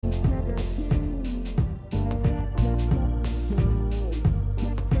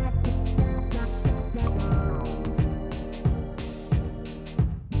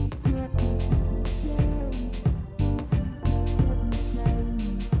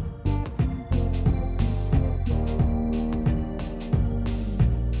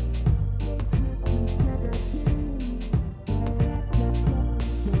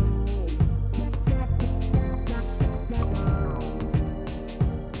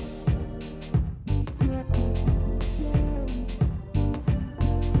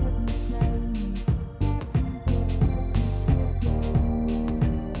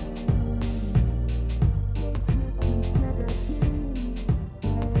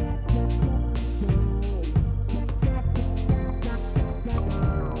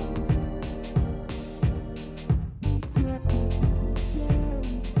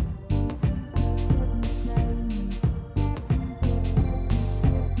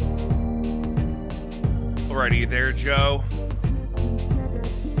Alrighty there, Joe.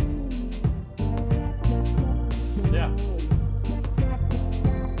 Yeah.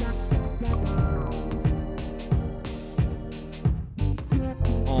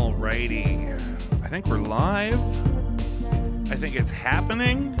 Alrighty. I think we're live. I think it's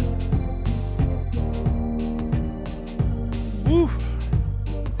happening. Woo.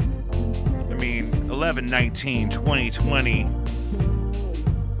 I mean, 11/19/2020.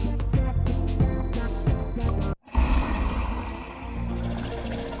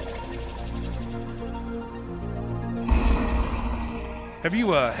 Have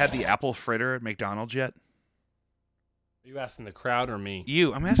you had the apple fritter at McDonald's yet? Are you asking the crowd or me?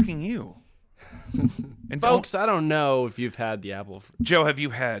 You. I'm asking you. And Folks, I don't know if you've had the apple. Joe, have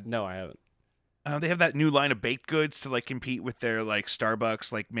you had? No, I haven't. They have that new line of baked goods to like compete with their like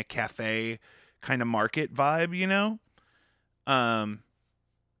Starbucks, like McCafe kind of market vibe, you know?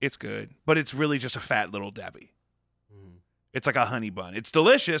 It's good, but it's really just a fat Little Debbie. It's like a honey bun. It's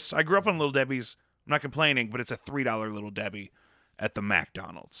delicious. I grew up on Little Debbie's. I'm not complaining, but it's a $3 Little Debbie at the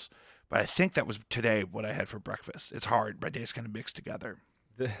McDonald's. But I think that was today what I had for breakfast. It's hard. My days kind of mixed together.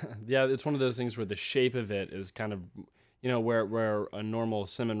 Yeah, it's one of those things where the shape of it is kind of, you know, where a normal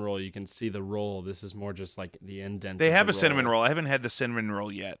cinnamon roll, you can see the roll. This is more just like the indent. They have a roll. cinnamon roll. I haven't had the cinnamon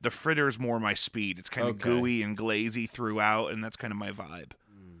roll yet. The fritter is more my speed. It's kind of gooey and glazy throughout, and that's kind of my vibe.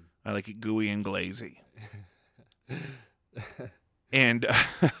 I like it gooey and glazy. And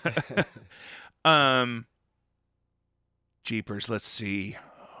jeepers, let's see.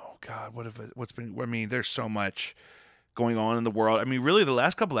 Oh God, what's been? I mean, there's so much going on in the world. I mean, really, the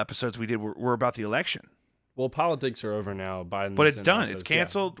last couple episodes we did were about the election. Well, politics are over now. Biden, but it's done. It's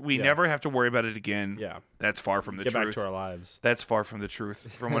canceled. Yeah. We never have to worry about it again. Yeah, that's far from the truth. Get back to our lives. That's far from the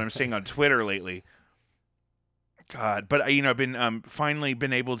truth, from what I'm seeing on Twitter lately. God, but I've been finally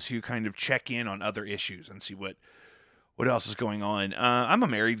been able to kind of check in on other issues and see what else is going on. I'm a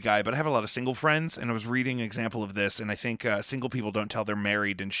married guy, but I have a lot of single friends, and I was reading an example of this, and I think single people don't tell their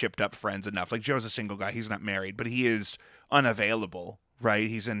married and shipped up friends enough. Like Joe's a single guy; he's not married, but he is unavailable, right?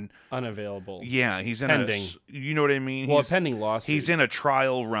 He's unavailable. Yeah, he's in pending. You know what I mean? Well, a pending lawsuit. He's in a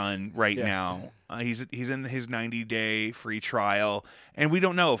trial run right now. He's in his 90-day free trial, and we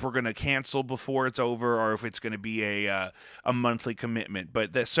don't know if we're going to cancel before it's over or if it's going to be a monthly commitment.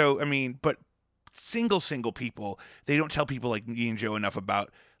 But single people, they don't tell people like me and Joe enough about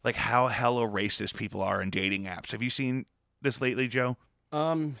like how hella racist people are in dating apps. Have you seen this lately, Joe?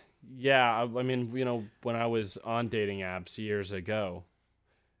 Yeah. I mean, you know, when I was on dating apps years ago.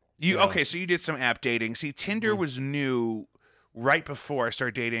 Okay, so you did some app dating. See, Tinder was new right before I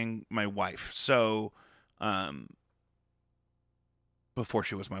started dating my wife. So, before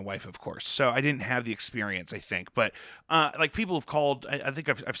she was my wife, of course. So I didn't have the experience, I think. But like people have called, I think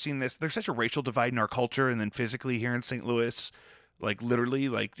I've seen this. There's such a racial divide in our culture, and then physically here in St. Louis, like literally,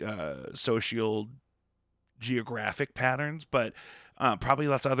 like social geographic patterns. But probably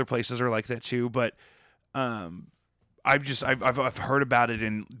lots of other places are like that too. But I've heard about it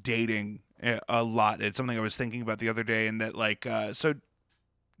in dating a lot. It's something I was thinking about the other day, and that like so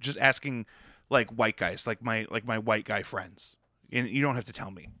just asking like white guys, like my white guy friends. And you don't have to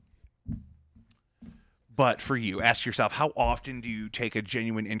tell me. But for you, ask yourself, how often do you take a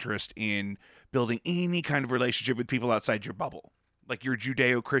genuine interest in building any kind of relationship with people outside your bubble? Like your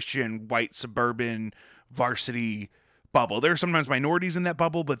Judeo-Christian, white, suburban, varsity bubble. There are sometimes minorities in that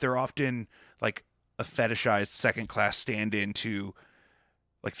bubble, but they're often like a fetishized second-class stand-in to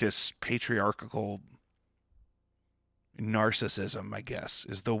like this patriarchal narcissism, I guess,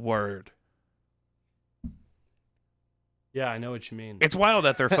 is the word. Yeah, I know what you mean. It's wild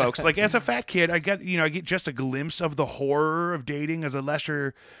out there, folks. Like as a fat kid, I get just a glimpse of the horror of dating as a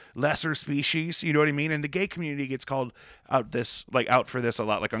lesser species. You know what I mean? And the gay community gets called out for this a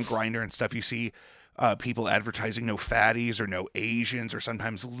lot, like on Grindr and stuff. You see people advertising no fatties or no Asians or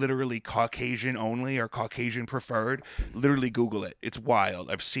sometimes literally Caucasian only or Caucasian preferred. Literally Google it. It's wild.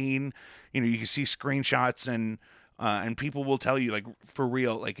 I've seen, you can see screenshots and people will tell you like for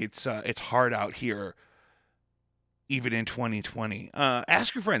real, like it's hard out here. Even in 2020.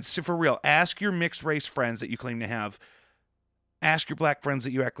 Ask your friends, for real. Ask your mixed race friends that you claim to have. Ask your black friends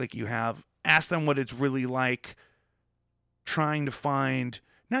that you act like you have. Ask them what it's really like trying to find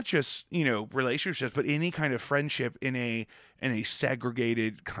not just, relationships, but any kind of friendship in a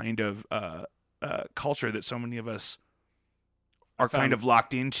segregated kind of culture that so many of us are kind of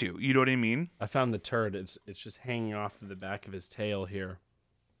locked into. You know what I mean? I found the turd. It's just hanging off of the back of his tail here.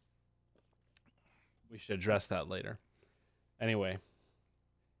 We should address that later. Anyway,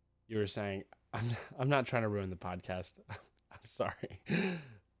 you were saying I'm not trying to ruin the podcast. I'm sorry.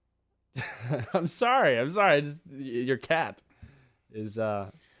 I'm sorry. Your cat is.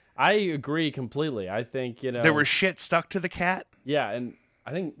 I agree completely. I think There was shit stuck to the cat. Yeah, and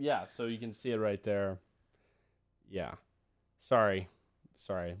I think So you can see it right there. Yeah. Sorry. Let's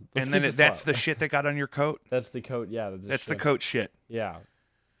And then keep it that's flow. the shit that got on your coat. That's the coat. Yeah, That's the coat shit. Yeah.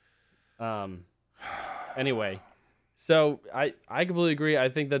 Anyway, so I completely agree. I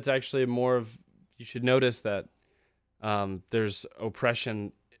think that's actually more of, you should notice that there's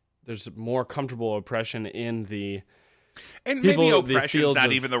oppression. There's more comfortable oppression in the And people, maybe the oppression is fields not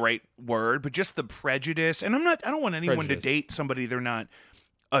of- even the right word, but just the prejudice. And I don't want anyone Prejudice. to date somebody they're not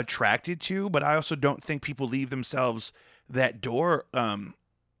attracted to, but I also don't think people leave themselves that door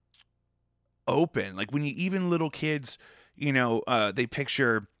open. Like when you, even little kids, they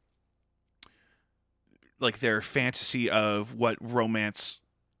picture like their fantasy of what romance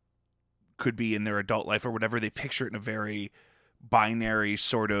could be in their adult life or whatever. They picture it in a very binary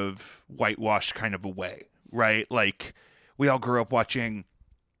sort of whitewashed kind of a way, right? Like we all grew up watching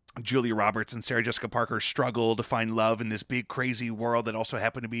Julia Roberts and Sarah Jessica Parker struggle to find love in this big crazy world that also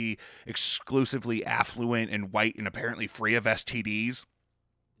happened to be exclusively affluent and white and apparently free of STDs.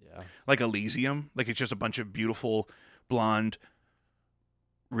 Yeah. Like Elysium. Like it's just a bunch of beautiful blonde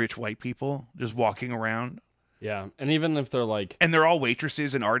rich white people just walking around. Yeah. And even if they're like, And they're all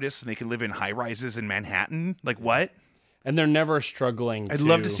waitresses and artists and they can live in high rises in Manhattan. Like what? and they're never struggling. I'd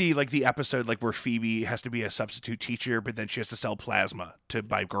love to see like the episode like where Phoebe has to be a substitute teacher, but then she has to sell plasma to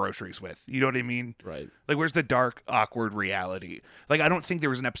buy groceries with. You know what I mean? Right. Like where's the dark, awkward reality? Like I don't think there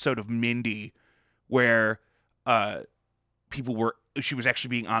was an episode of Mindy where she was actually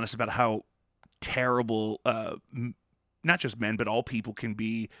being honest about how terrible not just men but all people can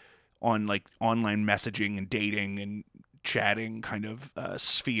be on like online messaging and dating and chatting kind of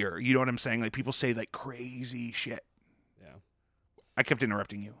sphere. You know what I'm saying? Like people say like crazy shit. Yeah. I kept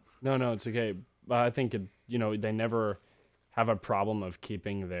interrupting you. No, it's okay. But I think they never have a problem of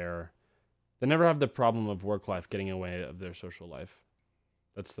they never have the problem of work life getting away of their social life.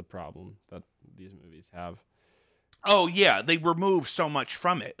 That's the problem that these movies have. Oh yeah, they remove so much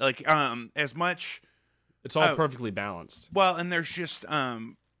from it. Like as much It's all perfectly balanced. well, and there's just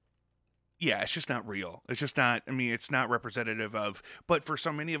yeah, it's just not real. It's just not, I mean, it's not representative of, but for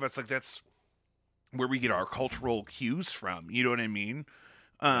so many of us, like that's where we get our cultural cues from. You know what I mean?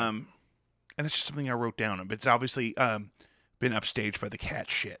 And it's just something I wrote down. But it's obviously been upstaged by the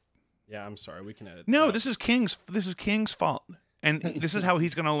cat shit. Yeah, I'm sorry. We can edit. No, that. this is King's fault. And this is how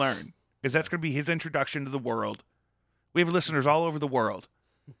he's going to learn. Is that's going to be his introduction to the world. We have listeners all over the world.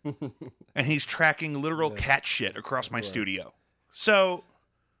 And he's tracking literal cat shit across my studio. So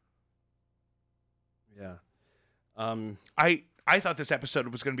Yeah. I thought this episode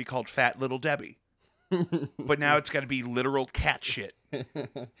was going to be called Fat Little Debbie. But now it's got to be literal cat shit.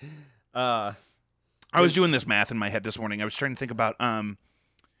 I was doing this math in my head this morning. I was trying to think about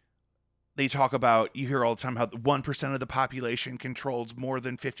they talk about, you hear all the time how 1% of the population controls more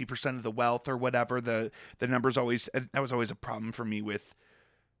than 50% of the wealth or whatever. The numbers always, that was always a problem for me with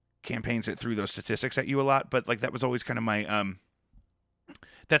campaigns that threw those statistics at you a lot, but like that was always kind of my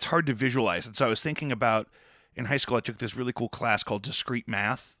that's hard to visualize. And so I was thinking about, in high school I took this really cool class called discrete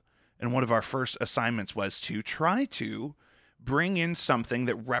math, and one of our first assignments was to try to bring in something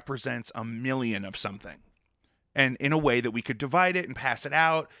that represents a million of something, and in a way that we could divide it and pass it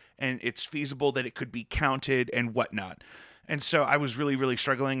out, and it's feasible that it could be counted and whatnot. And so I was really, really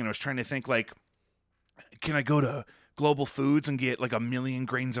struggling, and I was trying to think, like, can I go to Global Foods and get like 1 million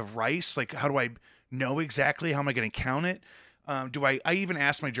grains of rice? Like, how do I know exactly? How am I going to count it? I even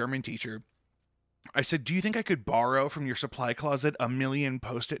asked my German teacher, I said, do you think I could borrow from your supply closet 1 million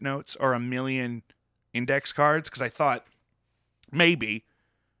Post-it notes or 1 million index cards? Because I thought maybe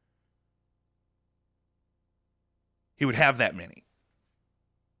he would have that many.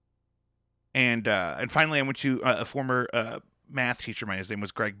 And finally I went to a former math teacher of mine. His name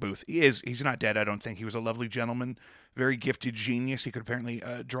was Greg Booth. He's not dead, I don't think. He was a lovely gentleman, very gifted genius. He could apparently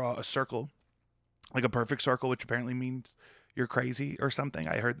draw a circle, like a perfect circle, which apparently means you're crazy or something.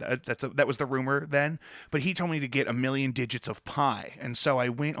 I heard that was the rumor then. But he told me to get 1 million digits of pi. And so I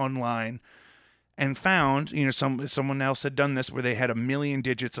went online and found, someone else had done this where they had 1 million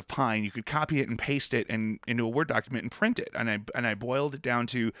digits of pi, and you could copy it and paste it into a Word document and print it. And I boiled it down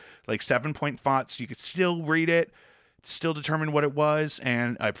to like 7-point fonts. So you could still read it, still determine what it was.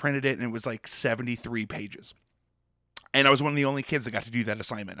 And I printed it, and it was like 73 pages. And I was one of the only kids that got to do that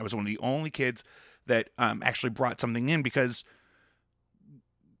assignment. I was one of the only kids that actually brought something in, because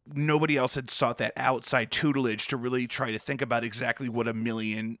nobody else had sought that outside tutelage to really try to think about exactly what a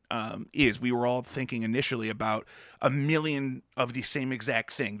million is. We were all thinking initially about a million of the same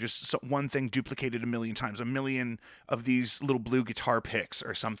exact thing, just one thing duplicated a million times, a million of these little blue guitar picks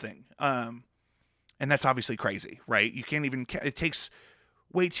or something. And that's obviously crazy, right? You can't even, it takes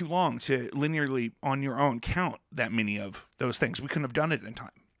way too long to linearly on your own count that many of those things. We couldn't have done it in time.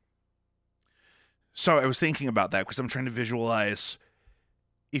 So I was thinking about that because I'm trying to visualize,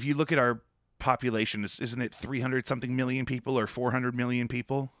 if you look at our population, isn't it 300 something million people or 400 million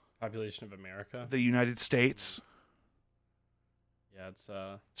people? Population of America? The United States. Yeah, it's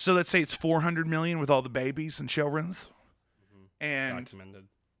So let's say it's 400 million with all the babies and children's. And documented.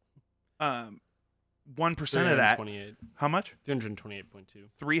 1% of that. 328. How much? 328.2.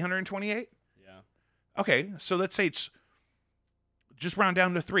 328? Yeah. Okay, so let's say it's just round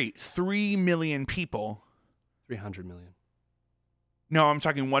down to 3 million people. 300 million. No, I'm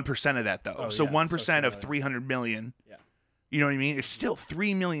talking 1% of that, though. Oh, so yeah, 1% so of 300 million. Yeah. You know what I mean? It's still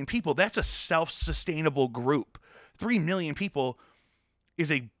 3 million people. That's a self-sustainable group. 3 million people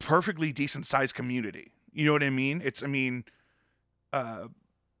is a perfectly decent-sized community. You know what I mean? It's,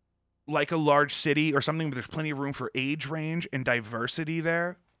 like a large city or something, but there's plenty of room for age range and diversity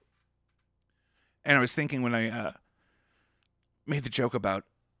there. And I was thinking when I made the joke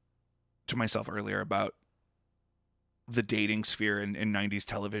to myself earlier about the dating sphere in 90s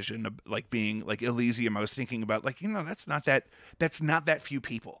television, like being like Elysium, I was thinking about like, that's not that few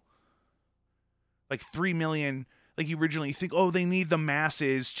people. Like 3 million, like you originally think, oh, they need the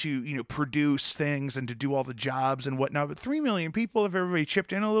masses to, produce things and to do all the jobs and whatnot. But 3 million people, if everybody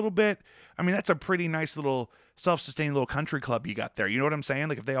chipped in a little bit, that's a pretty nice little self-sustained little country club you got there. You know what I'm saying?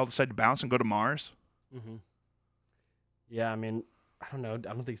 Like if they all decide to bounce and go to Mars. Mm-hmm. Yeah, I don't know. I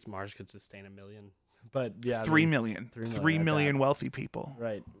don't think Mars could sustain 1 million. But yeah, 3 million. 3 million wealthy people.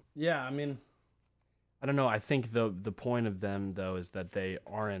 Right. Yeah, I don't know. I think the point of them though is that they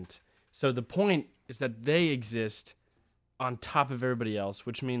aren't. So the point is that they exist on top of everybody else,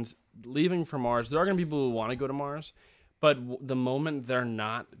 which means leaving for Mars. There are going to be people who want to go to Mars, but the moment they're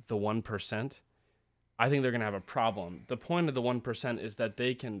not the 1%, I think they're going to have a problem. The point of the 1% is that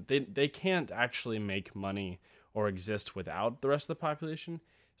they can't actually make money or exist without the rest of the population.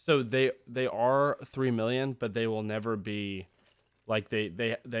 So they are 3 million, but they will never be like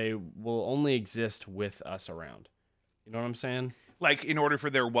they will only exist with us around. You know what I'm saying? Like in order for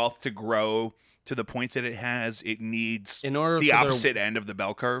their wealth to grow to the point that it has, it needs in order the opposite end of the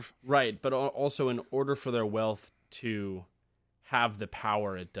bell curve. Right, but also in order for their wealth to have the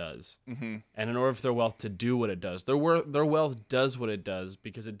power it does, mm-hmm. and in order for their wealth to do what it does, their wealth does what it does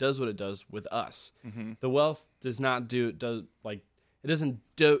because it does what it does with us. Mm-hmm. The wealth does not it doesn't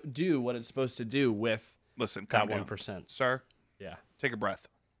do what it's supposed to do with that 1%. Sir? Yeah. Take a breath.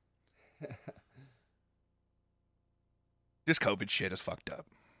 This COVID shit is fucked up.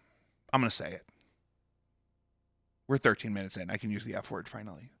 I'm going to say it. We're 13 minutes in. I can use the F word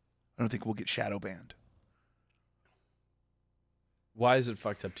finally. I don't think we'll get shadow banned. Why is it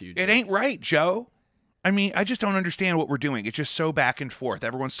fucked up to you, Joe? It ain't right, Joe. I just don't understand what we're doing. It's just so back and forth.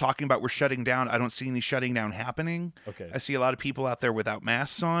 Everyone's talking about we're shutting down. I don't see any shutting down happening. Okay. I see a lot of people out there without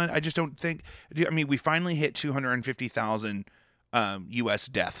masks on. I just don't think... we finally hit 250,000 U.S.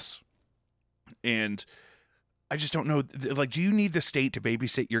 deaths. And I just don't know... Like, do you need the state to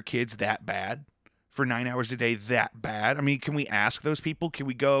babysit your kids that bad? For 9 hours a day that bad? Can we ask those people? Can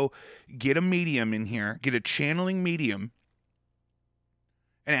we go get a medium in here, get a channeling medium,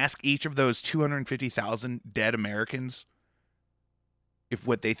 and ask each of those 250,000 dead Americans if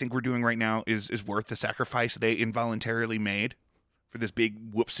what they think we're doing right now is worth the sacrifice they involuntarily made for this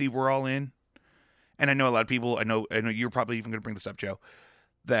big whoopsie we're all in? And I know a lot of people, I know you're probably even going to bring this up, Joe,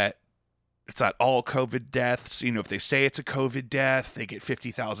 that it's not all COVID deaths. If they say it's a COVID death, they get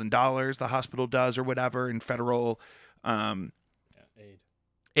 $50,000, the hospital does, or whatever, in federal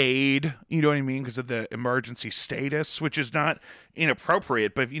aid, you know what I mean, because of the emergency status, which is not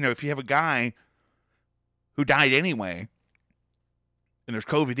inappropriate. But if you have a guy who died anyway and there's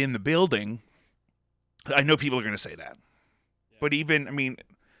COVID in the building, I know people are going to say that. Yeah. But even,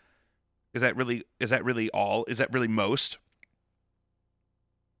 is that really all? Is that really most?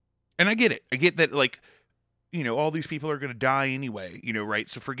 And I get it. I get that, all these people are going to die anyway, right?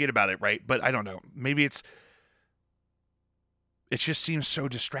 So forget about it, right? But I don't know. Maybe it just seems so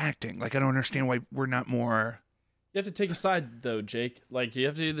distracting. Like, I don't understand why we're not more... You have to take a side, though, Jake. Like, you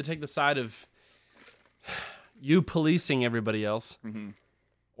have to either take the side of you policing everybody else, mm-hmm.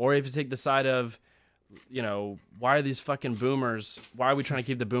 or you have to take the side of why are these fucking boomers? Why are we trying to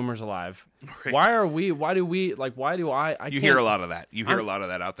keep the boomers alive? Right. Why do I You can't, hear a lot of that. You hear a lot of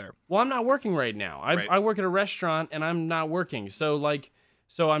that out there. Well, I'm not working right now. Right. I work at a restaurant and I'm not working. So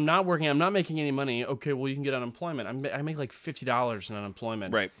I'm not working. I'm not making any money. Okay, well, you can get unemployment. I make like $50 in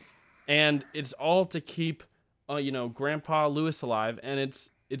unemployment. Right. And it's all to keep, Grandpa Lewis alive. And it's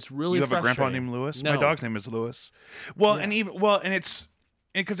really You have a grandpa frustrating. named Lewis? No. My dog's name is Lewis. Well, Yeah. and it's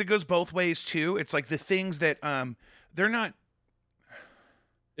because it goes both ways too. It's like the things that they're not.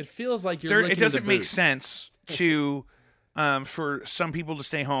 It feels like It licking doesn't the make boot. sense to for some people to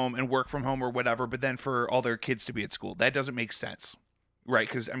stay home and work from home or whatever, but then for all their kids to be at school. That doesn't make sense, right?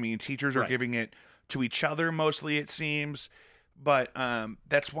 Because teachers are Right. giving it to each other mostly, it seems. But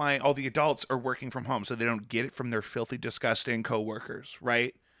that's why all the adults are working from home, so they don't get it from their filthy, disgusting coworkers,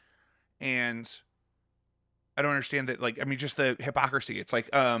 right? And I don't understand that. Just the hypocrisy. It's like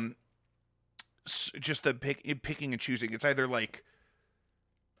just the picking and choosing. It's either like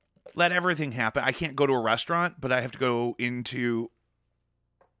let everything happen. I can't go to a restaurant, but I have to go into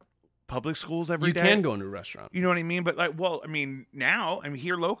public schools every You day. can go into a restaurant. You know what I mean? But now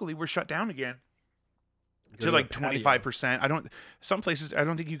here locally we're shut down again Go to to a like patio. 25%. Some places I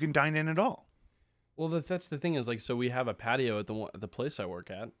don't think you can dine in at all. Well, that's the thing is so we have a patio at the place I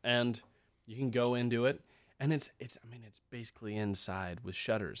work at, and you can go into it, and it's basically inside with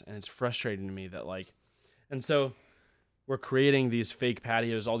shutters, and it's frustrating to me that and so we're creating these fake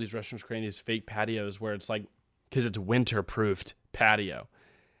patios. All these restaurants creating these fake patios where it's because it's winter-proofed patio,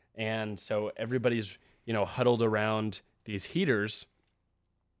 and so everybody's huddled around these heaters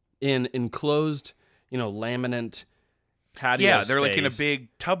in enclosed laminate patio. Yeah, they're like in a space.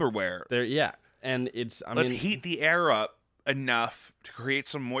 big Tupperware. And it's Let's heat the air up enough to create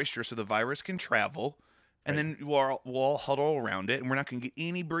some moisture so the virus can travel, and then we'll all huddle around it, and we're not going to get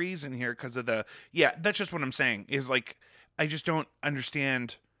any breeze in here because of the. Yeah, that's just what I'm saying. Is I just don't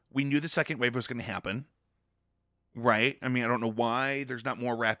understand. We knew the second wave was going to happen, right? I don't know why there's not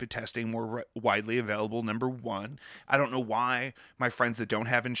more rapid testing more widely available. Number one, I don't know why my friends that don't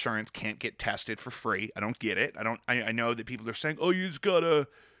have insurance can't get tested for free. I don't get it. I know that people are saying, "Oh, you gotta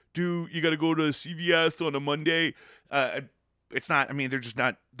go to CVS on a Monday." It's not.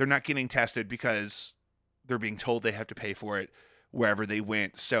 They're not getting tested because they're being told they have to pay for it wherever they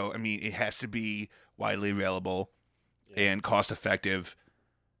went. So it has to be widely available and cost effective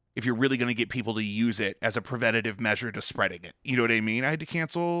if you're really going to get people to use it as a preventative measure to spreading it. You know what I mean? I had to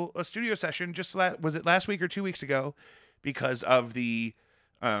cancel a studio session was it last week or 2 weeks ago because of the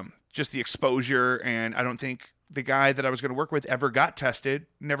just the exposure, and I don't think the guy that I was going to work with ever got tested,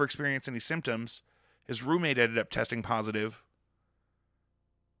 never experienced any symptoms. His roommate ended up testing positive,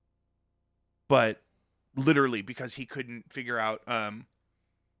 but literally because he couldn't figure out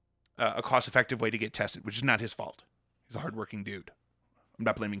a cost-effective way to get tested, which is not his fault. He's a hardworking dude. I'm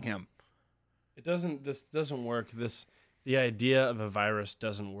not blaming him. This doesn't work. The idea of a virus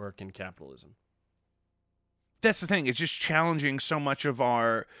doesn't work in capitalism. That's the thing. It's just challenging so much of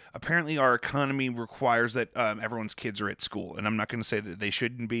apparently our economy requires that everyone's kids are at school. And I'm not going to say that they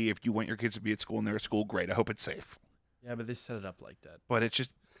shouldn't be. If you want your kids to be at school and they're at school, great. I hope it's safe. Yeah, but they set it up like that. But it's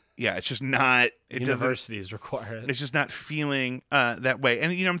just not. Universities require it. It's just not feeling that way.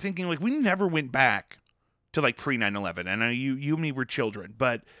 And, I'm thinking we never went back to pre 9/11. And I know you and me were children,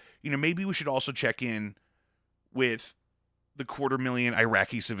 but, maybe we should also check in with the 250,000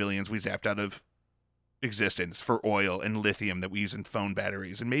 Iraqi civilians we zapped out of existence for oil and lithium that we use in phone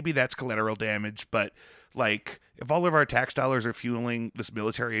batteries. And maybe that's collateral damage, but if all of our tax dollars are fueling this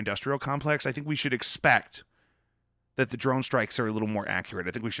military industrial complex, I think we should expect that the drone strikes are a little more accurate.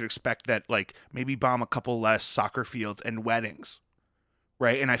 I think we should expect that maybe bomb a couple less soccer fields and weddings,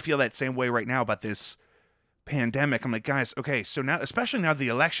 right? And I feel that same way right now about this pandemic. I'm like, guys, okay, so now, especially now the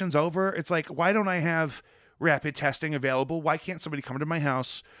election's over, it's why don't I have rapid testing available? Why can't somebody come to my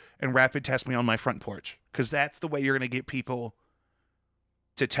house and rapid test me on my front porch? Because that's the way you're going to get people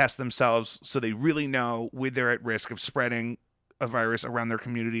to test themselves so they really know when they're at risk of spreading a virus around their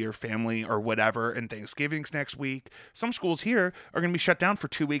community or family or whatever. And Thanksgiving's next week. Some schools here are going to be shut down for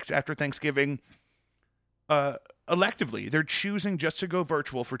 2 weeks after Thanksgiving electively. They're choosing just to go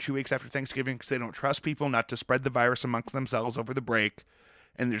virtual for 2 weeks after Thanksgiving because they don't trust people not to spread the virus amongst themselves over the break.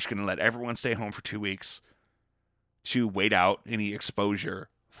 And they're just going to let everyone stay home for 2 weeks to wait out any exposure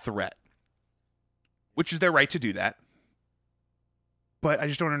threat, which is their right to do that. But I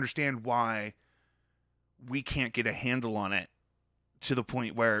just don't understand why we can't get a handle on it to the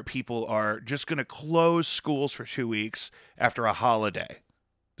point where people are just going to close schools for 2 weeks after a holiday.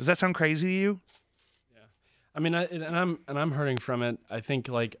 Does that sound crazy to you? Yeah, I'm hurting from it. I think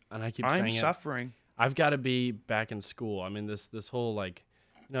and I keep saying I'm suffering. I've got to be back in school. I mean, this whole like,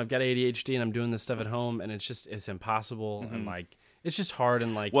 I've got ADHD and I'm doing this stuff at home, and it's impossible, and like it's just hard,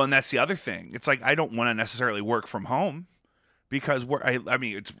 and like, Well, and that's the other thing. It's like I don't want to necessarily work from home because I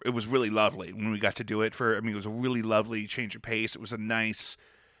mean, it was really lovely when we got to do it for. I mean, it was a really lovely change of pace. It was a nice.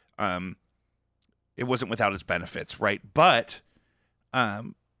 It wasn't without its benefits, right? But,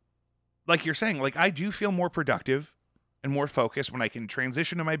 like you're saying, like I do feel more productive and more focused when I can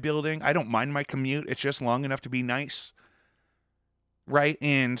transition to my building. I don't mind my commute. It's just long enough to be nice. Right.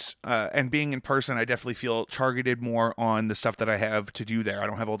 And being in person, I definitely feel targeted more on the stuff that I have to do there. I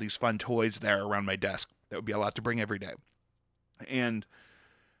don't have all these fun toys there around my desk. That would be a lot to bring every day. And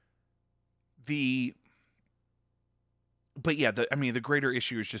but yeah, the greater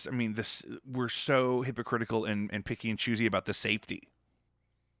issue is just, we're so hypocritical and picky and choosy about the safety.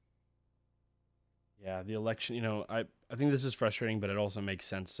 yeah, the election, I think this is frustrating, but it also makes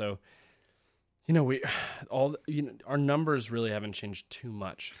sense. So, our numbers really haven't changed too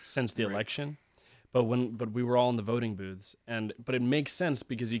much since the election, but we were all in the voting booths, but it makes sense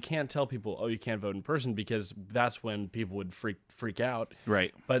because you can't tell people, oh, you can't vote in person, because that's when people would freak out.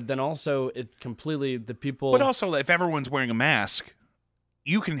 Right. But then also But also, if everyone's wearing a mask,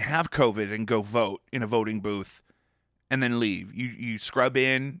 you can have COVID and go vote in a voting booth and then leave. You scrub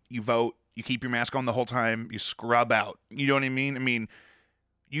in, you vote, you keep your mask on the whole time, you scrub out. You know what I mean? I mean,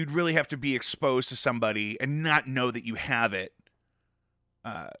 you'd really have to be exposed to somebody and not know that you have it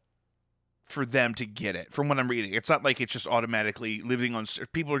for them to get it. From what I'm reading, it's not like it's just automatically living on.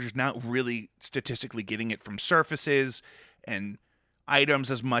 People are just not really statistically getting it from surfaces and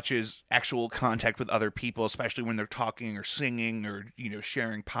items as much as actual contact with other people, especially when they're talking or singing or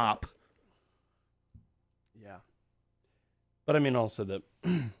sharing pop. Yeah, but I mean also the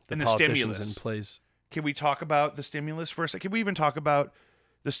and politicians the in place. Can we talk about the stimulus for a second? Can we even talk about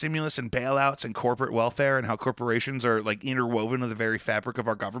the stimulus and bailouts and corporate welfare and how corporations are like interwoven with the very fabric of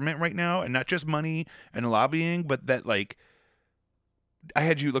our government right now, and not just money and lobbying, but that like I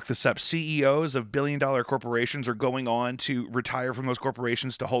had you look this up. CEOs of billion-dollar corporations are going on to retire from those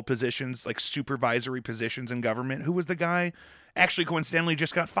corporations to hold positions like supervisory positions in government. Who was the guy? Actually, coincidentally,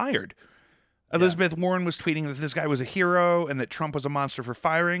 just got fired. Elizabeth Warren was tweeting that this guy was a hero and that Trump was a monster for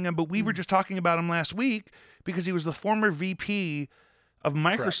firing him, but we were just talking about him last week because he was the former VP of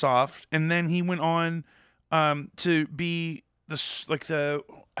Microsoft. Correct. And then he went on to be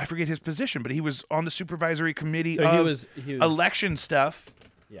I forget his position, but he was on the supervisory committee of he was election stuff.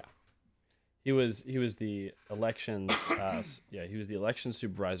 Yeah, he was the elections. He was the election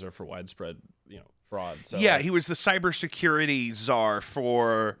supervisor for widespread fraud. So yeah, he was the cybersecurity czar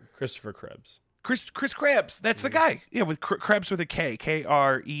for Christopher Krebs. Chris Krebs, that's the guy. Yeah, with Krebs with a K, Krei.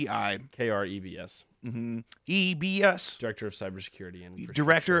 KREBS. Mm-hmm. EBS. Director of Cybersecurity and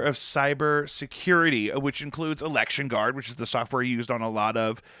Director of Cybersecurity, which includes Election Guard, which is the software used on a lot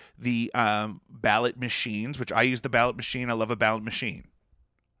of the ballot machines, which I use the ballot machine. I love a ballot machine.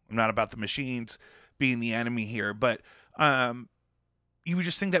 I'm not about the machines being the enemy here, but you would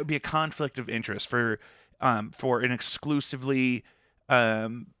just think that would be a conflict of interest for an exclusively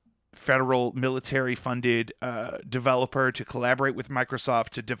federal military funded developer to collaborate with Microsoft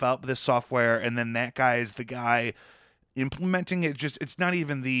to develop this software, and then that guy is the guy implementing it. It's not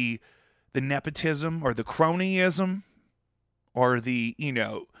even the nepotism or the cronyism or the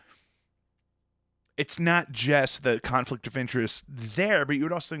it's not just the conflict of interest there, but you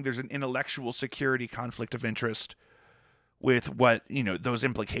would also think there's an intellectual security conflict of interest with what those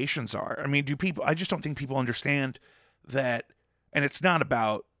implications are. I mean, I just don't think people understand that, and it's not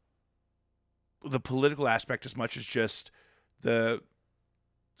about the political aspect as much as just the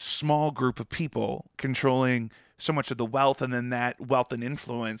small group of people controlling so much of the wealth, and then that wealth and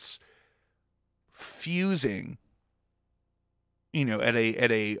influence fusing, at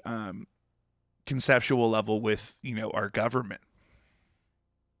a conceptual level with, our government.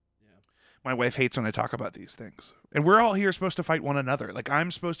 Yeah. My wife hates when I talk about these things, and we're all here supposed to fight one another. Like,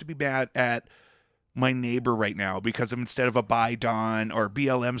 I'm supposed to be bad at my neighbor right now because instead of a Buy Dawn or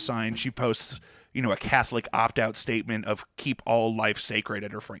BLM sign, she posts, a Catholic opt-out statement of keep all life sacred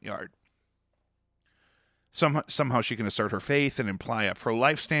at her front yard. Somehow she can assert her faith and imply a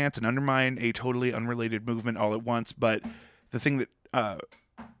pro-life stance and undermine a totally unrelated movement all at once. But the thing that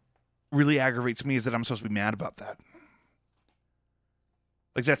really aggravates me is that I'm supposed to be mad about that.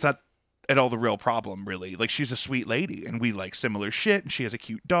 Like, that's not at all the real problem, really. Like, she's a sweet lady, and we like similar shit, and she has a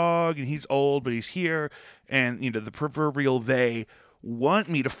cute dog, and he's old, but he's here, and, the proverbial they want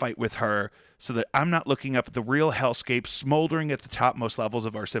me to fight with her so that I'm not looking up at the real hellscape smoldering at the topmost levels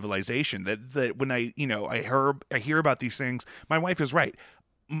of our civilization. That when I hear about these things, my wife is right.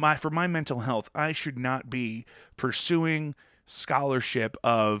 for my mental health, I should not be pursuing scholarship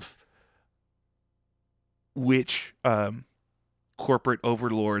of which corporate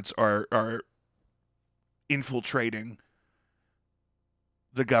overlords are infiltrating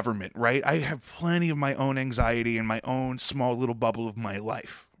the government, right? I have plenty of my own anxiety in my own small little bubble of my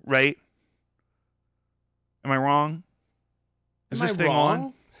life, right? Am I wrong? Is Am this I thing wrong?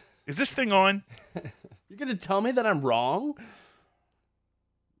 on? Is this thing on? You're gonna tell me that I'm wrong?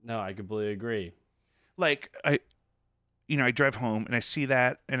 No, I completely agree. Like, I drive home and I see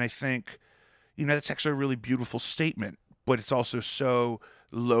that and I think, that's actually a really beautiful statement, but it's also so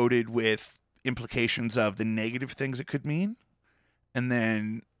loaded with implications of the negative things it could mean. And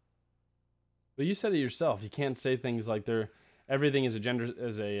then, But you said it yourself. You can't say things like everything is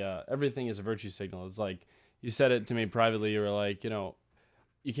everything is a virtue signal. It's like you said it to me privately. You were like,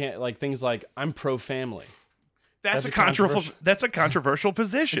 you can't like things like I'm pro family. that's a controversial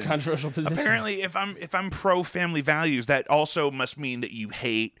position. Controversial position. Apparently, if I'm pro family values, that also must mean that you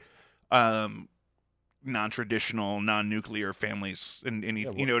hate non-traditional, non-nuclear families, and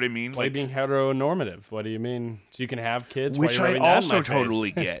you know what I mean? Why are you being heteronormative? What do you mean? So you can have kids, Which while I you're rubbing that in also my face?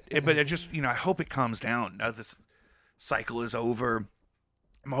 totally get. But I just, I hope it calms down now. This cycle is over.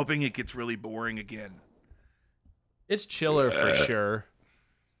 I'm hoping it gets really boring again. It's chiller for sure.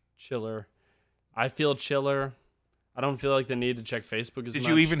 Chiller. I feel chiller. I don't feel like the need to check Facebook as much. Did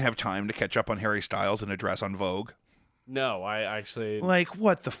you even have time to catch up on Harry Styles and a dress on Vogue? No, I actually. Like,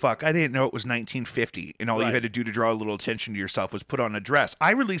 what the fuck? I didn't know it was 1950, and all you Right. had to do to draw a little attention to yourself was put on a dress.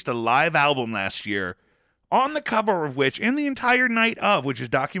 I released a live album last year, on the cover of which, and the entire night of, which is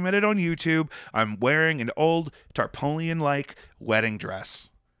documented on YouTube, I'm wearing an old Tarpaulin-like wedding dress.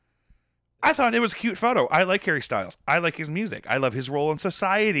 I thought it was a cute photo. I like Harry Styles. I like his music. I love his role in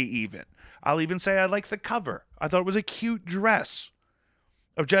society, even. I'll even say I like the cover. I thought it was a cute dress.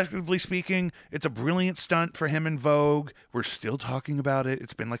 Objectively speaking, it's a brilliant stunt for him in Vogue. We're still talking about it.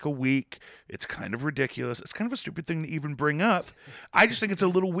 It's been like a week. It's kind of ridiculous. It's kind of a stupid thing to even bring up. I just think it's a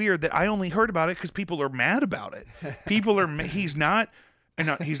little weird that I only heard about it because people are mad about it. He's not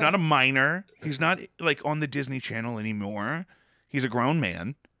a minor. He's not like on the Disney Channel anymore. He's a grown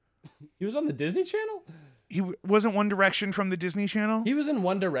man. He was on the Disney Channel? He wasn't One Direction from the Disney Channel? He was in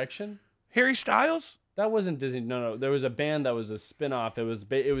One Direction? Harry Styles? That wasn't Disney. No. There was a band that was a spin-off. It was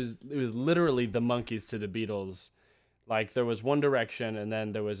literally the Monkees to the Beatles. Like there was One Direction and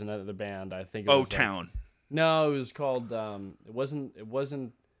then there was another band. I think it was O-Town. No, it was called it wasn't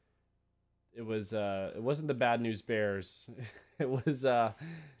the Bad News Bears. It was I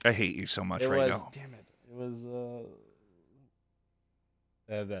hate you so much it right was now. damn it. It was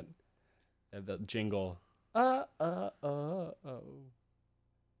that jingle. Oh.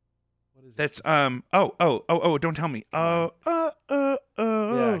 What is That's it? don't tell me. Yeah,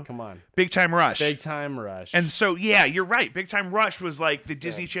 come on. Big Time Rush. Big Time Rush. And so yeah, you're right. Big Time Rush was like the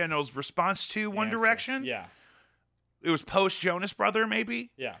Disney Channel's response to One Answer. Direction. Yeah. It was post Jonas Brother,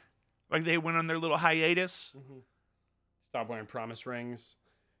 maybe. Yeah. Like they went on their little hiatus. Stop wearing promise rings.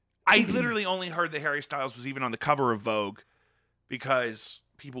 I literally only heard that Harry Styles was even on the cover of Vogue because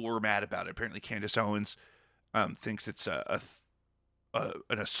people were mad about it. Apparently, Candace Owens thinks it's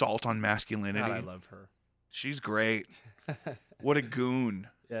an assault on masculinity. God, I love her. She's great. What a goon.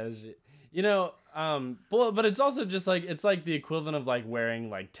 Yeah, but it's also just like it's like the equivalent of like wearing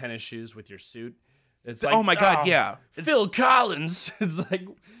like tennis shoes with your suit. It's like, Oh my God, yeah. Phil Collins. It's like,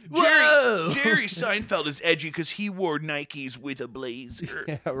 whoa. Jerry Seinfeld is edgy because he wore Nikes with a blazer.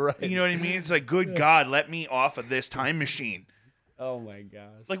 Yeah, right. You know what I mean? It's like, good God, let me off of this time machine. Oh my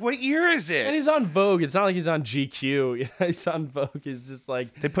gosh. Like, what year is And it? he's on Vogue. It's not like he's on GQ. He's on Vogue. It's just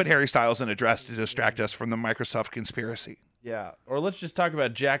like, They put Harry Styles in a dress to distract us from the Microsoft conspiracy. yeah. Or let's just talk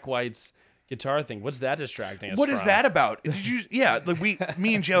about Jack White's guitar thing. What's that distracting us What is from? that about? Did you? Yeah, like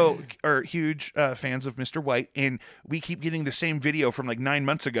me and Joe are huge fans of Mr. White, and we keep getting the same video from like 9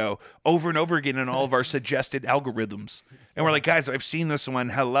 months ago over and over again in all of our suggested algorithms. And we're like, guys, I've seen this one.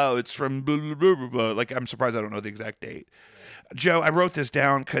 Hello, it's from blah, blah, blah, blah, blah. Like, I'm surprised I don't know the exact date. Joe, I wrote this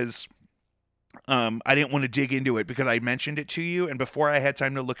down because I didn't want to dig into it because I mentioned it to you, and before I had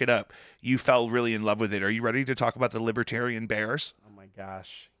time to look it up, you fell really in love with it. Are you ready to talk about the Libertarian Bears? Oh my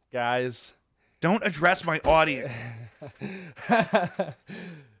gosh. Guys. Don't address my audience.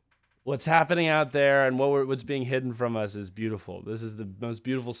 What's happening out there and what's being hidden from us is beautiful. This is the most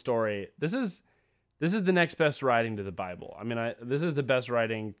beautiful story. This is the next best writing to the Bible. I mean, this is the best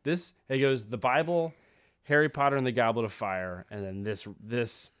writing. It goes the Bible, Harry Potter and the Goblet of Fire, and then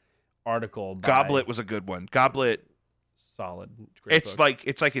this article. Goblet was a good one. Goblet. Solid. Great It's book.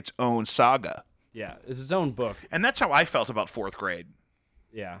 like its own saga. Yeah, it's its own book. And that's how I felt about fourth grade.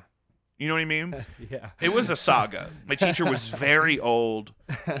 Yeah. You know what I mean? Yeah. It was a saga. My teacher was very old.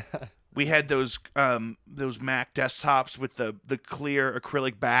 We had those Mac desktops with the clear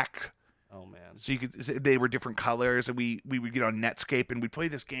acrylic back. Oh man. So they were different colors, and we would get on Netscape and we'd play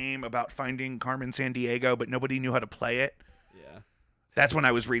this game about finding Carmen Sandiego, but nobody knew how to play it. Yeah. That's when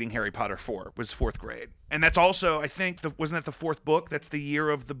I was reading Harry Potter 4, was 4th grade. And that's also, I think, wasn't that the 4th book? That's the year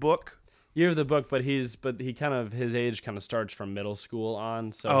of the book? Year of the book, but he kind of, his age kind of starts from middle school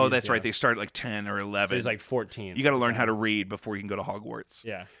on. So Oh, that's right. They start at like 10 or 11. So he's like 14. You got to learn how to read before you can go to Hogwarts.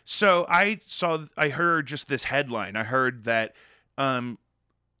 Yeah. So I heard just this headline. I heard that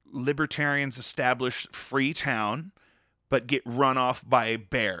libertarians establish Freetown, but get run off by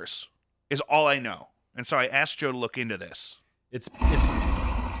bears, is all I know. And so I asked Joe to look into this. It's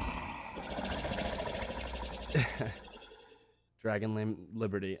Dragon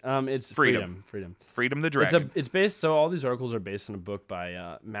Liberty. It's Freedom. Freedom the Dragon. It's based. So all these articles are based on a book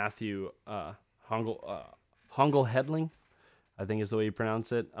by Matthew Hongel Hedling, I think is the way you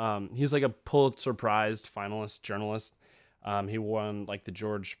pronounce it. He's like a Pulitzer Prize finalist journalist. He won like the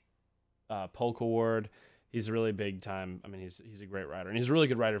George Polk Award. He's a really big time. I mean, he's a great writer, and he's a really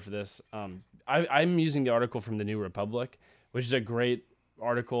good writer for this. I'm using the article from the New Republic, which is a great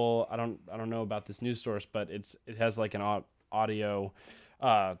article. I don't know about this news source, but it has like an audio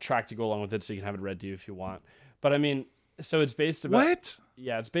track to go along with it, so you can have it read to you if you want. But I mean, so it's based about what?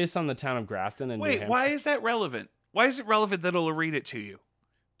 Yeah, it's based on the town of Grafton and New Wait, Hampshire. why is that relevant? Why is it relevant that it'll read it to you?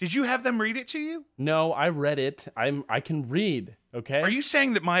 Did you have them read it to you? No, I read it. I can read. Okay. Are you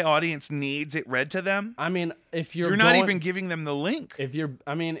saying that my audience needs it read to them? I mean, if you're not even giving them the link. If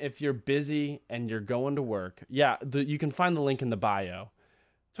you're busy and you're going to work, yeah, you can find the link in the bio.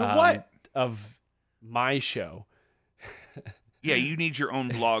 To what? Of my show. Yeah, you need your own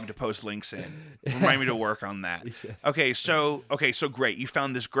blog to post links in. Remind me to work on that. Yes. Okay, so great. You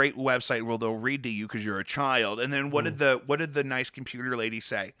found this great website where they'll read to you because you're a child. And then what did the nice computer lady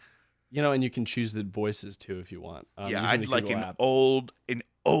say? You know, and you can choose the voices too if you want. Yeah, I'd like an old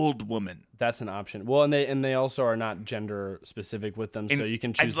woman. That's an option. Well, and they also are not gender specific with them, so you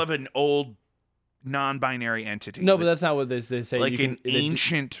can choose. I'd love an old non-binary entity. No, but that's not what they say. Like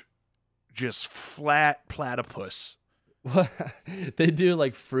ancient, just flat platypus. They do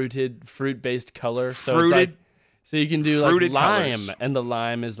like fruit-based color. So Fruited, it's like, so you can do like lime, colors. And the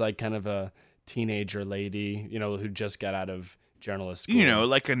lime is like kind of a teenager lady, who just got out of journalist school.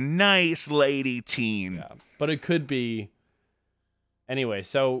 Like a nice lady teen. Yeah. But it could be. Anyway,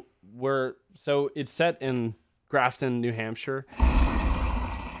 so it's set in Grafton, New Hampshire.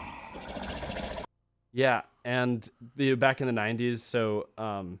 Yeah, and back in the 90s, so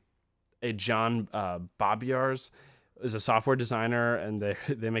a John Bobyars is a software designer, and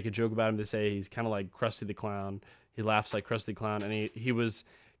they make a joke about him. They say he's kind of like Krusty the Clown. He laughs like Krusty the Clown, and he was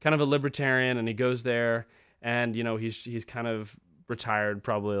kind of a libertarian, and he goes there, and he's kind of retired,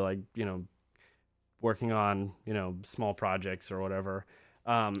 probably like working on small projects or whatever.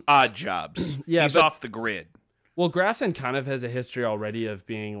 Odd jobs. Yeah, he's off the grid. Well, Grafton kind of has a history already of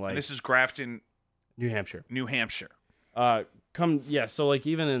being like. And this is Grafton, New Hampshire. So like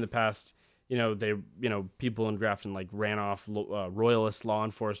even in the past, people in Grafton like ran off royalist law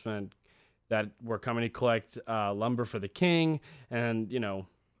enforcement that were coming to collect lumber for the king, and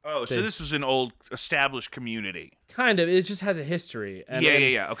Oh, so this was an old established community. Kind of. It just has a history. And,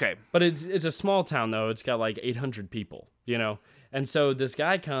 Yeah. Okay. But it's a small town though. It's got like 800 people, And so this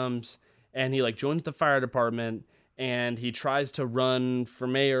guy comes and he like joins the fire department and he tries to run for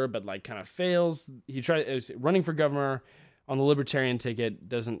mayor, but like kind of fails. He tries running for governor on the libertarian ticket,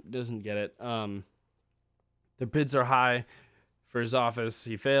 doesn't get it. The bids are high for his office.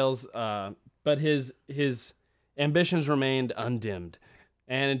 He fails. But his ambitions remained undimmed.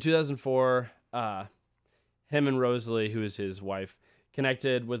 And in 2004, him and Rosalie, who is his wife,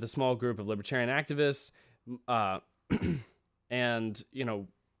 connected with a small group of libertarian activists, and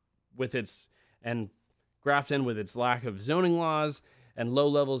Grafton, with its lack of zoning laws and low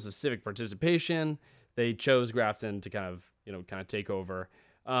levels of civic participation, they chose Grafton to kind of take over.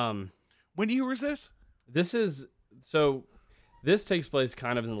 When year was this? This takes place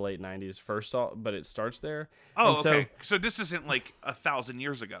kind of in the late 90s first, but it starts there. Oh, okay. So this isn't like 1,000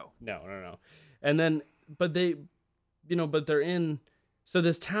 years ago. No. And then, but they're in, so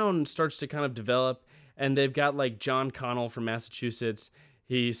this town starts to kind of develop, and they've got like John Connell from Massachusetts.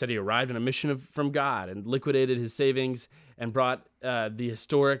 He said he arrived on a mission from God and liquidated his savings and brought the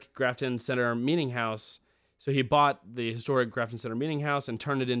historic Grafton Center Meeting House. So he bought the historic Grafton Center Meeting House and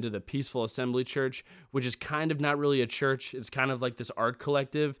turned it into the Peaceful Assembly Church, which is kind of not really a church. It's kind of like this art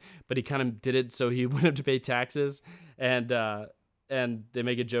collective, but he kind of did it so he wouldn't have to pay taxes. And and they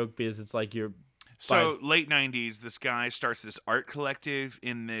make a joke because it's like you're So late 90s, this guy starts this art collective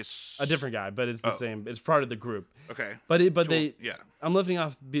in this a different guy, but it's the same. It's part of the group. Okay. But Yeah. I'm listing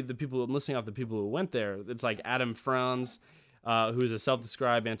off the people who went there. It's like Adam Franz, who's a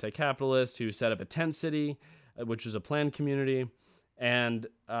self-described anti-capitalist who set up a tent city, which was a planned community, and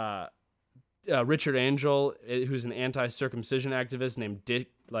Richard Angel, who's an anti-circumcision activist named Dick,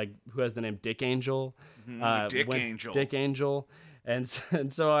 who has the name Dick Angel. Dick Angel, and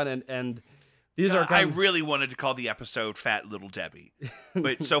so on, and these are. I really wanted to call the episode "Fat Little Debbie,"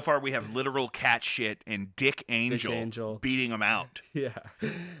 but so far we have literal cat shit and Dick Angel beating them out. Yeah,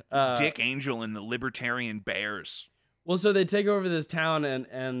 Dick Angel and the Libertarian Bears. Well, so they take over this town,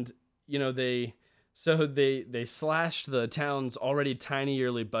 and you know they slashed the town's already tiny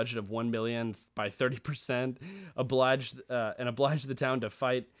yearly budget of $1 million by 30%, obliged the town to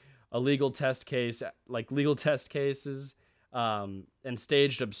fight legal test cases, and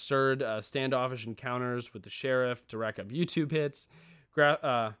staged absurd standoffish encounters with the sheriff to rack up YouTube hits.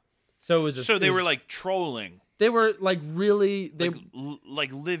 So they were like trolling. They were like really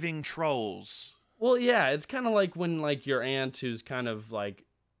like living trolls. Well, yeah, it's kind of like when like your aunt who's kind of like,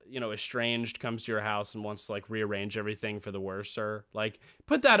 you know, estranged comes to your house and wants to like rearrange everything for the worse, or like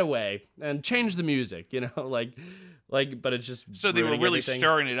put that away and change the music, you know, like, but it's just so they were really everything.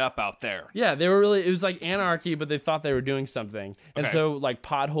 Stirring it up out there. Yeah, they were really. It was like anarchy, but they thought they were doing something, and so like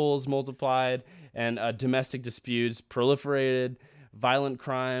potholes multiplied and domestic disputes proliferated. Violent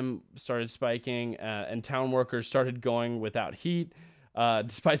crime started spiking, and town workers started going without heat,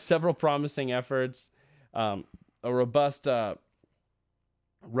 despite several promising efforts. A robust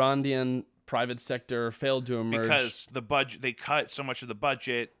Rondian private sector failed to emerge because the budget, they cut so much of the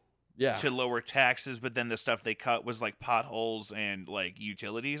budget to lower taxes, but then the stuff they cut was like potholes and like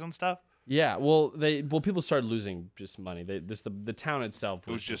utilities and stuff. Yeah, well, people started losing just money. The town itself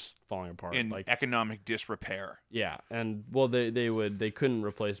was just falling apart in like economic disrepair. Yeah, and well, they couldn't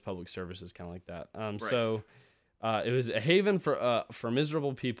replace public services, kind of like that. So it was a haven for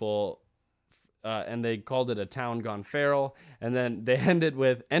miserable people. And they called it a town gone feral, and then they ended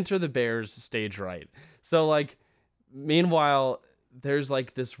with "Enter the Bears, stage right." So, like, meanwhile, there's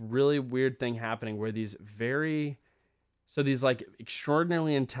like this really weird thing happening where these like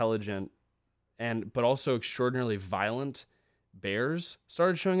extraordinarily intelligent but also extraordinarily violent bears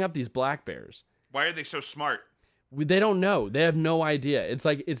started showing up. These black bears. Why are they so smart? They don't know. They have no idea. It's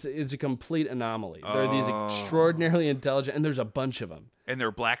like it's a complete anomaly. They're these extraordinarily intelligent, and there's a bunch of them. And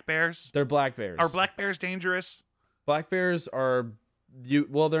they're black bears? They're black bears. Are black bears dangerous? Black bears are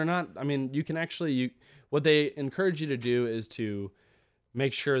they're not. I mean, you can actually what they encourage you to do is to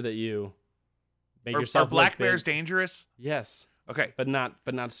make sure that you make yourself. Are black bears dangerous? Yes. Okay. But not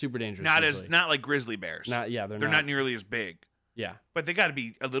super dangerous. Not like grizzly bears. They're not nearly as big. Yeah. But they got to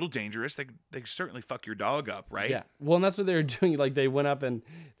be a little dangerous. They certainly fuck your dog up, right? Yeah. Well, and that's what they were doing. Like they went up and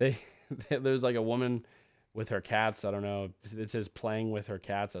there's like a woman with her cats. I don't know. It says playing with her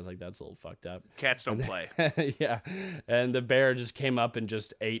cats. I was like, that's a little fucked up. Cats don't play. Yeah. And the bear just came up and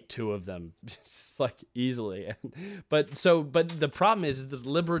just ate two of them, just like easily. But the problem is this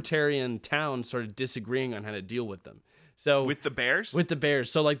libertarian town started disagreeing on how to deal with them. So with the bears? With the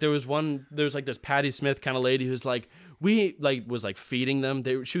bears. So like there was like this Patti Smith kind of lady who's like, was like feeding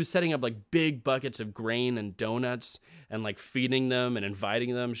them. She was setting up like big buckets of grain and donuts and like feeding them and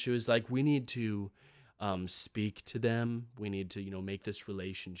inviting them. She was like, we need to speak to them. We need to, make this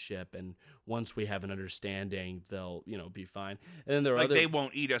relationship. And once we have an understanding, they'll, be fine. And then there are they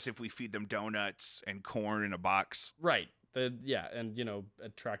won't eat us if we feed them donuts and corn in a box. Right. And,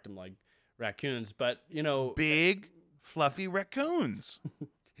 attract them like raccoons. But, big fluffy raccoons.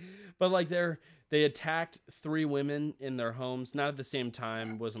 But like they attacked 3 women in their homes, not at the same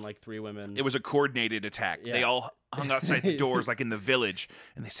time. Wasn't like 3 women. It was a coordinated attack. Yeah. They all hung outside the doors like in the village,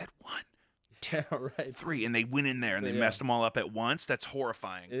 and they said 1, 2, 3, and they went in there and they messed them all up at once. That's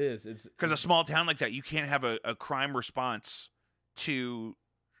horrifying. It is. It's because a small town like that, you can't have a crime response to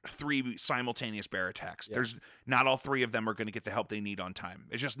 3 simultaneous bear attacks. Yeah. There's not all 3 of them are going to get the help they need on time.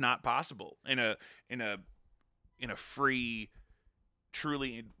 It's just not possible in a free,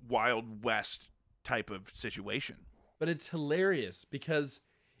 truly Wild West type of situation. But it's hilarious because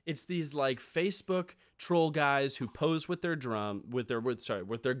it's these like Facebook troll guys who pose with their guns,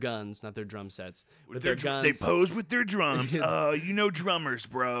 not their drum sets, with their guns. They pose with their drums. Drummers,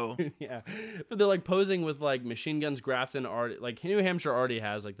 bro. Yeah, but they're like posing with like machine guns. Grafton already, like New Hampshire already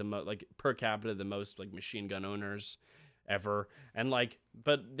has like like per capita the most like machine gun owners ever, and like,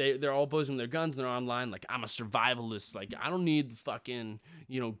 but they're all posing their guns and they're online like, I'm a survivalist, like I don't need the fucking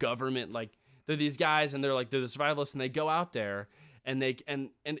government. Like they're these guys and they're the survivalists, and they go out there and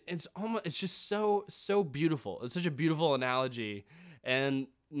it's just so beautiful. It's such a beautiful analogy, and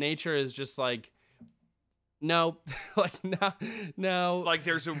nature is just like, no, like no. Like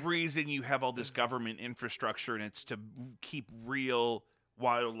there's a reason you have all this government infrastructure, and it's to keep real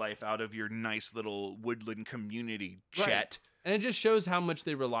wildlife out of your nice little woodland community, Chet. Right. And it just shows how much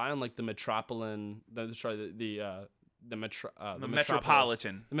they rely on like the metropolitan,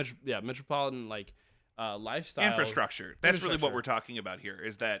 metropolitan, metropolitan like lifestyle infrastructure. That's really what we're talking about here.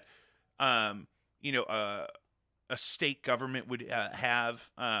 Is that a state government would have,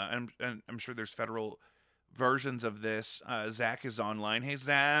 and I'm sure there's federal versions of this. Zach is online. Hey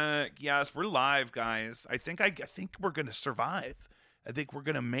Zach, yes, we're live, guys. I think we're gonna survive. I think we're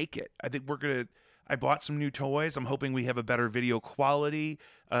gonna make it. I bought some new toys. I'm hoping we have a better video quality,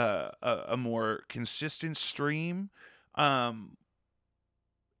 a more consistent stream. And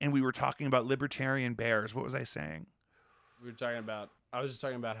we were talking about libertarian bears. What was I saying? I was just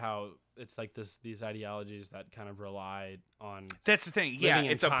talking about how it's like these ideologies that kind of rely on. That's the thing. Yeah,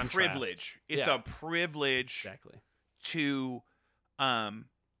 it's a privilege. It's a privilege to have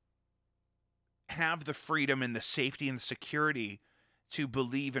the freedom and the safety and the security to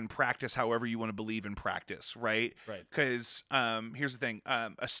believe and practice however you want to believe and practice, right? Right. Because here's the thing.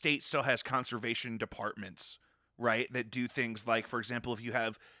 A state still has conservation departments, right, that do things like, for example, if you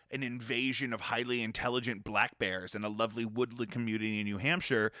have an invasion of highly intelligent black bears in a lovely woodland community in New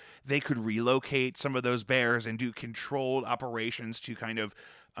Hampshire, they could relocate some of those bears and do controlled operations to kind of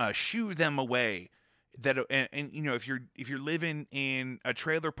shoo them away. And if you're living in a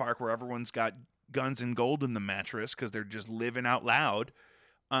trailer park where everyone's got guns and gold in the mattress because they're just living out loud,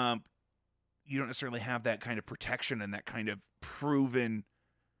 you don't necessarily have that kind of protection and that kind of proven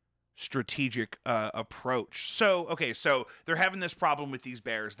strategic approach. So they're having this problem with these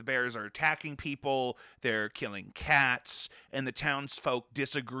bears. The bears are attacking people, they're killing cats, and the townsfolk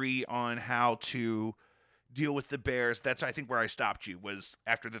disagree on how to deal with the bears. That's, I think, where I stopped you, was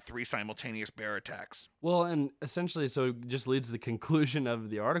after the 3 simultaneous bear attacks. Well, and essentially, so it just leads to the conclusion of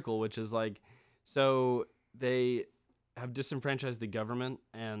the article, which is like, so they have disenfranchised the government,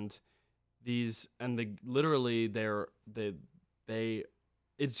 and literally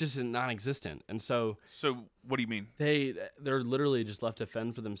it's just non-existent. And so what do you mean? They're literally just left to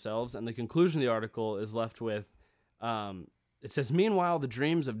fend for themselves. And the conclusion of the article is left with, it says, meanwhile, the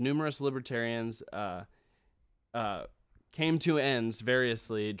dreams of numerous libertarians came to ends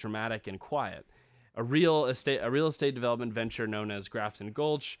variously dramatic and quiet. A real estate development venture known as Grafton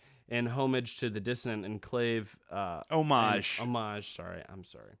Gulch, in homage to the dissonant enclave. Homage. Sorry, I'm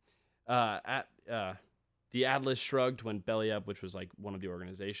sorry. The Atlas Shrugged went belly up, which was like one of the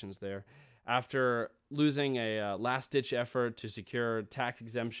organizations there. After losing a last-ditch effort to secure tax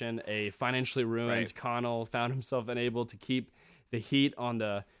exemption, a financially ruined Connell found himself unable to keep the heat at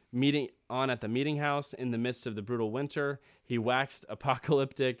the meeting house in the midst of the brutal winter. He waxed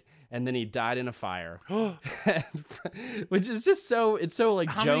apocalyptic, and then he died in a fire. Which is just it's so like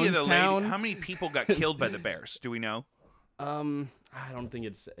Jonestown. How many people got killed by the bears? Do we know? I don't think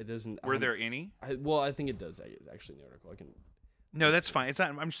it doesn't. Were there any? I think it does actually in the article. No, that's fine. It's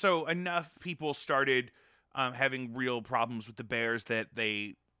not. Enough people started having real problems with the bears that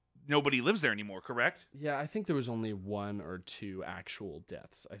nobody lives there anymore. Correct? Yeah, I think there was only 1 or 2 actual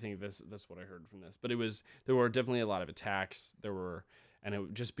deaths. I think that's what I heard from this. But there were definitely a lot of attacks. And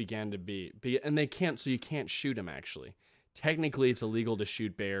it just began to be, and they can't. So you can't shoot them. Actually, technically, it's illegal to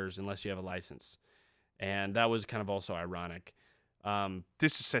shoot bears unless you have a license. And that was kind of also ironic.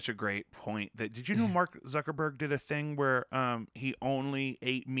 This is such a great point. Did you know Mark Zuckerberg did a thing where he only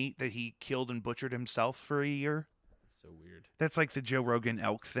ate meat that he killed and butchered himself for a year? That's so weird. That's like the Joe Rogan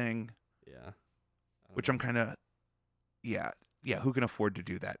elk thing. Yeah. Which I'm kind of, yeah. Who can afford to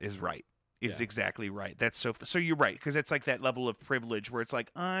do that is right. Is exactly right. That's so you're right, because it's like that level of privilege where it's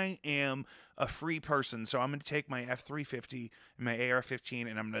like, I am a free person, so I'm going to take my F-350 and my AR-15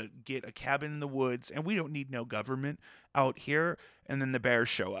 and I'm going to get a cabin in the woods, and we don't need no government out here. And then the bears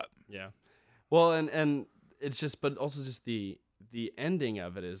show up. Yeah. Well, and it's just, but also just the ending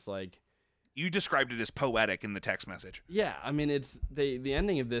of it is like, you described it as poetic in the text message. Yeah, I mean, it's the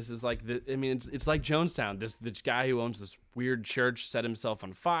ending of this is like it's like Jonestown. This guy who owns this weird church set himself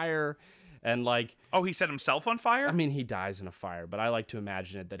on fire. And like, oh, he set himself on fire? I mean, he dies in a fire, but I like to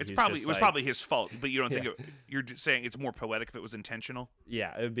imagine it that it was probably his fault. But you don't think you're saying it's more poetic if it was intentional?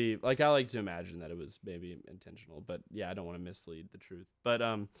 Yeah, it would be like, I like to imagine that it was maybe intentional, but yeah, I don't want to mislead the truth. But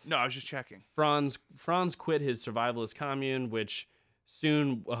no, I was just checking. Franz quit his survivalist commune, which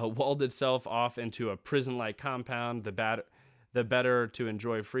soon walled itself off into a prison-like compound. The better to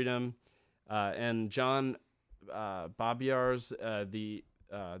enjoy freedom, and John Babiars, the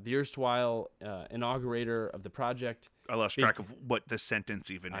erstwhile inaugurator of the project. I lost track of what the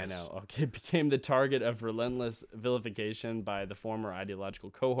sentence even is. I know. Okay, became the target of relentless vilification by the former ideological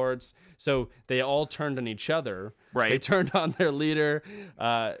cohorts. So they all turned on each other. Right. They turned on their leader,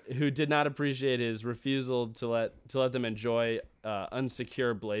 who did not appreciate his refusal to let them enjoy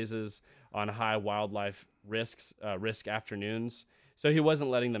unsecure blazes on high wildlife risk afternoons. So he wasn't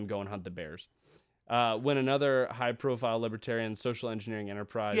letting them go and hunt the bears. When another high-profile libertarian social engineering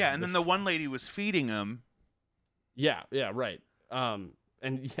enterprise... Yeah, and then the one lady was feeding him. Yeah, right.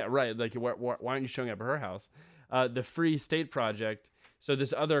 Right, like, why aren't you showing up at her house? The Free State Project... So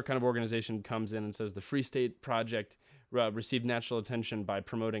this other kind of organization comes in and says the Free State Project received national attention by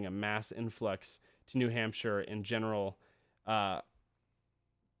promoting a mass influx to New Hampshire in general, and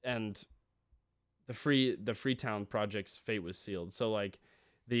the Freetown Project's fate was sealed. So, like,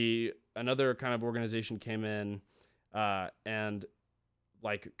 another kind of organization came in and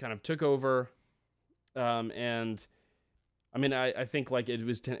like kind of took over, and I mean I think like it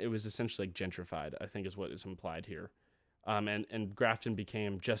was essentially like gentrified, I think is what is implied here, and Grafton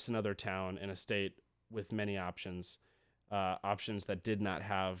became just another town in a state with many options that did not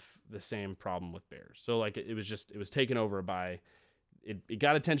have the same problem with bears. So like it was taken over by. It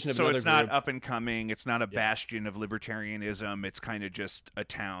got attention of another group. So it's not up and coming. It's not a bastion of libertarianism. It's kind of just a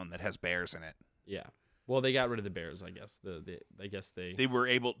town that has bears in it. Yeah. Well, they got rid of the bears, I guess. They were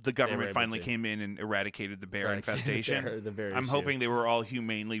able. The government finally came in and eradicated the bear infestation. I'm hoping they were all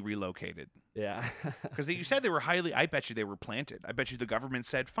humanely relocated. Yeah. Because you said they were I bet you they were planted. I bet you the government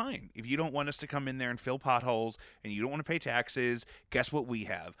said, fine, if you don't want us to come in there and fill potholes and you don't want to pay taxes, guess what we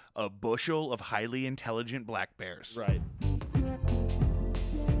have? A bushel of highly intelligent black bears. Right.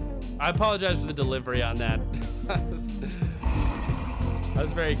 I apologize for the delivery on that. I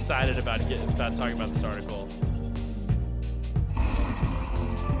was very excited about talking about this article.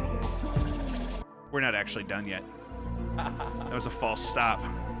 We're not actually done yet. That was a false stop.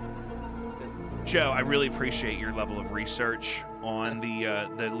 Joe, I really appreciate your level of research on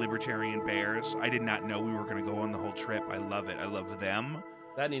the libertarian bears. I did not know we were going to go on the whole trip. I love it. I love them.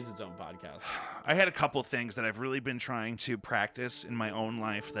 That needs its own podcast. I had a couple things that I've really been trying to practice in my own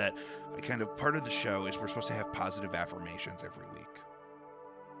life that part of the show is we're supposed to have positive affirmations every week.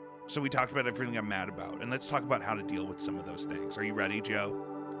 So we talked about everything I'm mad about, and let's talk about how to deal with some of those things. Are you ready, Joe?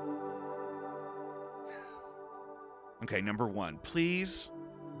 Okay, number 1, please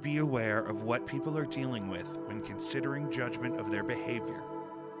be aware of what people are dealing with when considering judgment of their behavior.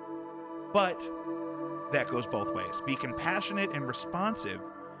 But that goes both ways. Be compassionate and responsive,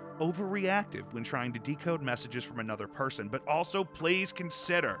 overreactive when trying to decode messages from another person, but also please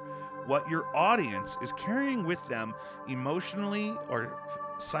consider what your audience is carrying with them emotionally or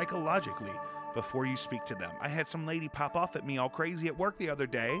psychologically before you speak to them. I had some lady pop off at me all crazy at work the other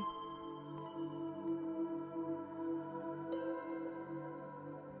day.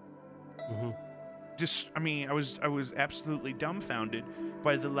 I was absolutely dumbfounded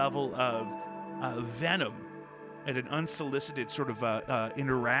by the level of venom at an unsolicited sort of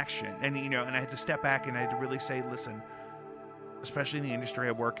interaction, and I had to step back and I had to really say, listen, especially in the industry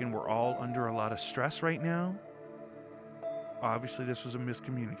I work in, we're all under a lot of stress right now. Obviously, this was a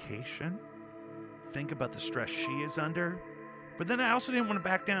miscommunication. Think about the stress she is under, but then I also didn't want to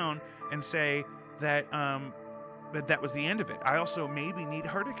back down and say that that was the end of it. I also maybe need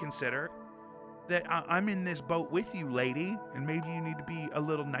her to consider that I'm in this boat with you, lady, and maybe you need to be a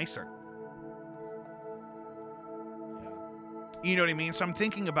little nicer. You know what I mean? So I'm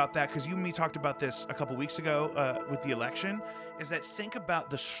thinking about that because you and me talked about this a couple weeks ago with the election, is that think about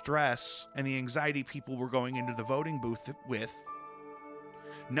the stress and the anxiety people were going into the voting booth with.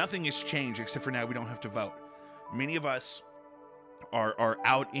 Nothing has changed except for now we don't have to vote. Many of us are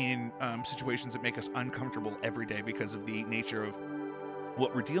out in situations that make us uncomfortable every day because of the nature of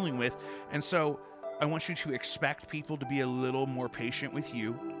what we're dealing with. And so I want you to expect people to be a little more patient with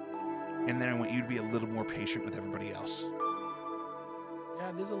you, and then I want you to be a little more patient with everybody else. Yeah,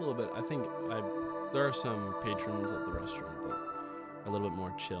 it is a little bit. I think there are some patrons at the restaurant that are a little bit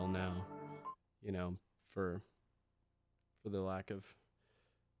more chill now, for the lack of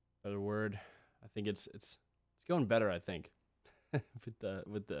a better word. I think it's going better, I think, with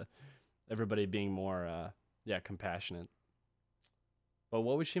the everybody being more compassionate. But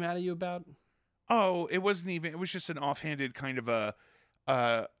what was she mad at you about? Oh, it was just an offhanded kind of a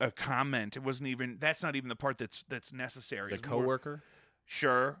comment. It wasn't even, that's not even the part that's necessary. It's a coworker?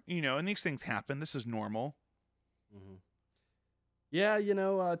 Sure, and these things happen. This is normal. Mm-hmm. Yeah,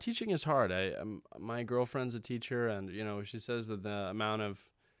 teaching is hard. My girlfriend's a teacher, and she says that the amount of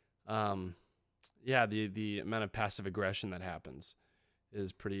yeah, the amount of passive aggression that happens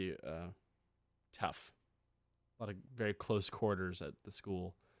is pretty tough. A lot of very close quarters at the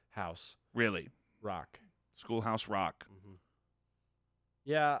school house. Really, Rock. Schoolhouse Rock. Mm-hmm.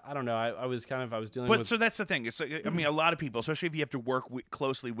 Yeah, I don't know. I was dealing But with. so that's the thing. It's like, I mean, a lot of people, especially if you have to work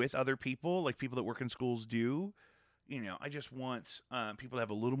closely with other people, like people that work in schools do. I just want people to have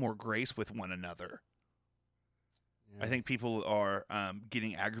a little more grace with one another. Yeah. I think people are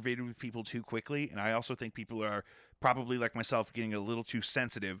getting aggravated with people too quickly, and I also think people are probably like myself getting a little too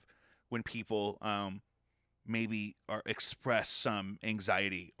sensitive when people maybe express some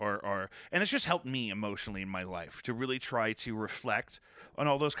anxiety or and it's just helped me emotionally in my life to really try to reflect on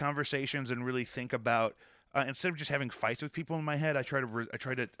all those conversations and really think about instead of just having fights with people in my head. I try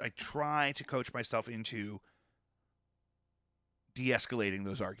to coach myself into de-escalating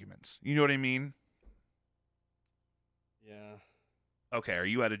those arguments. You know what I mean? Yeah. Okay, are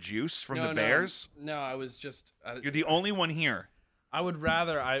you out of juice from No, the Bears? No, I was just. You're the only one here. I would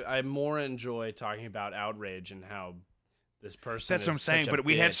rather. I more enjoy talking about outrage and how this person. That's what I'm is saying. such a But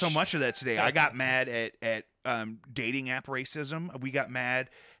we had bitch. so much of that today. I got mad at dating app racism. We got mad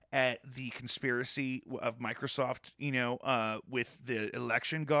at the conspiracy of Microsoft. With the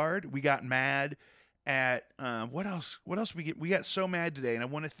election guard. We got mad at what else? What else we got so mad today? And I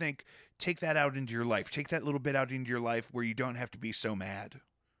want to take that out into your life. Take that little bit out into your life where you don't have to be so mad.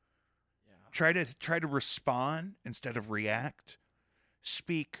 Yeah. Try to respond instead of react.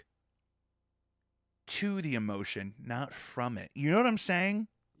 Speak to the emotion, not from it. You know what I'm saying?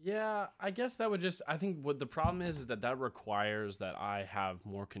 Yeah, I guess that would just. I think what the problem is that requires that I have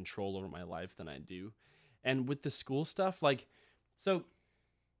more control over my life than I do, and with the school stuff, like, so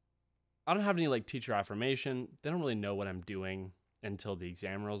I don't have any like teacher affirmation. They don't really know what I'm doing until the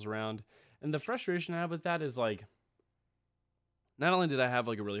exam rolls around, and the frustration I have with that is like, not only did I have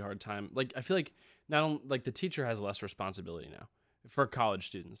like a really hard time, like I feel like not only like the teacher has less responsibility now for college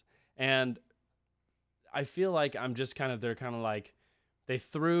students, and I feel like I'm just they're kind of like. They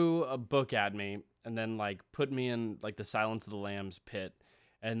threw a book at me and then like put me in like the Silence of the Lambs pit,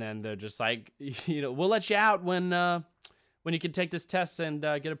 and then they're just like, we'll let you out when you can take this test and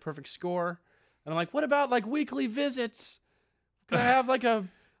get a perfect score. And I'm like, what about like weekly visits? Can I have like a?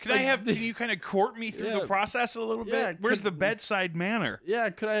 Can you kind of court me through the process a little bit? Where's the bedside manner? Yeah,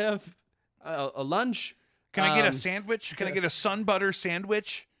 could I have a lunch? Can I get a sandwich? Can I get a sun butter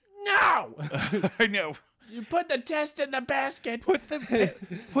sandwich? No. I know. You put the test in the basket. Put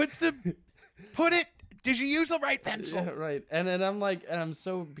it. Did you use the right pencil? Yeah, right. And then I'm like, and I'm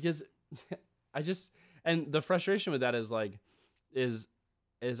so because and the frustration with that is like, so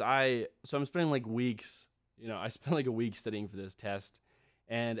I'm spending like weeks. I spent like a week studying for this test,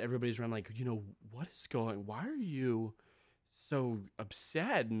 and everybody's around like, what is going? Why are you so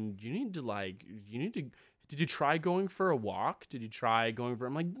upset? And did you try going for a walk? Did you try going for?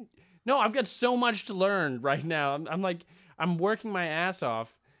 I'm like, no, I've got so much to learn right now. I'm like, I'm working my ass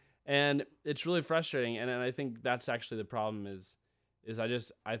off, and it's really frustrating. And I think that's actually the problem is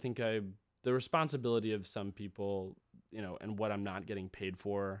I think the responsibility of some people, and what I'm not getting paid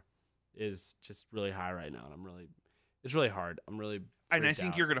for is just really high right now. And it's really hard. I'm really And I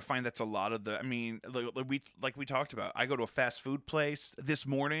think you're going to find that's a lot of like we talked about. I go to a fast food place this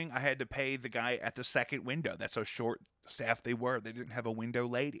morning. I had to pay the guy at the second window. That's how short staffed they were. They didn't have a window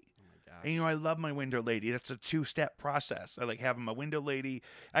lady. Oh my gosh. And I love my window lady. That's a 2-step process. I like having my window lady.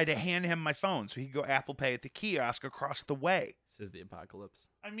 I had to hand him my phone so he could go Apple Pay at the kiosk across the way. This is the apocalypse.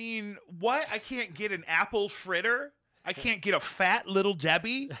 I mean, what? I can't get an apple fritter? I can't get a fat little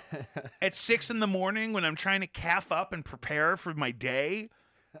Debbie at 6 a.m. when I'm trying to calf up and prepare for my day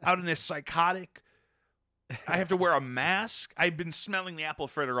out in this psychotic. I have to wear a mask. I've been smelling the apple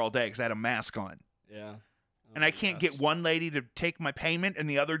fritter all day because I had a mask on. Yeah. And I can't get one lady to take my payment and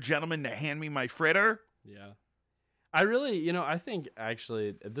the other gentleman to hand me my fritter. Yeah. I really, I think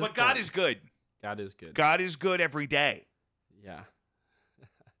actually at this But God is good. God is good. God is good every day. Yeah.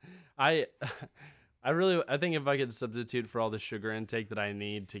 I think if I could substitute for all the sugar intake that I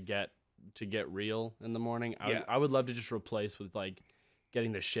need to get real in the morning, I would love to just replace with like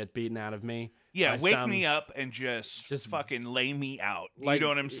getting the shit beaten out of me. Yeah, wake me up and just fucking lay me out. Like, you know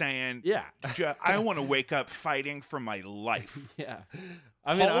what I'm saying? Yeah. I want to wake up fighting for my life. Yeah.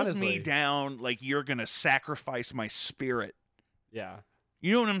 I mean, hold honestly, me down like you're going to sacrifice my spirit. Yeah.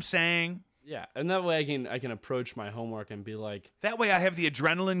 You know what I'm saying? Yeah, and that way I can approach my homework and be like, that way I have the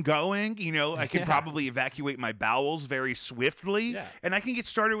adrenaline going, I can probably evacuate my bowels very swiftly, and I can get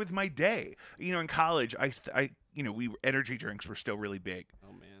started with my day. In college, energy drinks were still really big.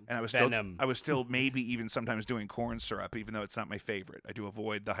 Oh man. And I was still maybe even sometimes doing corn syrup, even though it's not my favorite. I do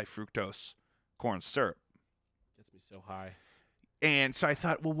avoid the high fructose corn syrup. Gets me so high. And so I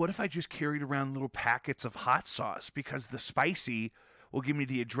thought, well, what if I just carried around little packets of hot sauce? Because the spicy will give me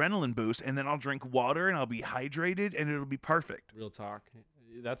the adrenaline boost, and then I'll drink water and I'll be hydrated and it'll be perfect. Real talk.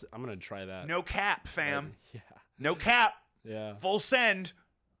 I'm gonna try that. No cap, fam. Yeah. No cap. Yeah. Full send.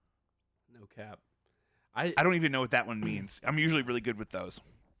 No cap. I don't even know what that one means. I'm usually really good with those.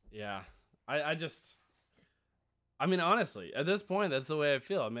 Yeah. I mean, honestly, at this point, that's the way I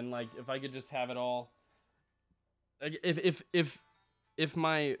feel. I mean, like, if I could just have it all. Like, if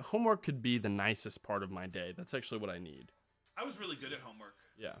my homework could be the nicest part of my day, that's actually what I need. I was really good at homework.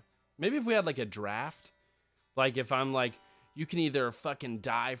 Yeah. Maybe if we had like a draft, like if I'm like, you can either fucking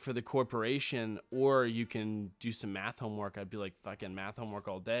die for the corporation or you can do some math homework, I'd be like, fucking math homework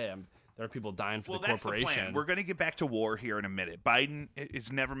all day. There are people dying for the corporation. That's the plan. We're going to get back to war here in a minute. Biden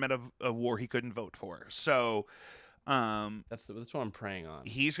has never met a war he couldn't vote for. So that's what I'm praying on.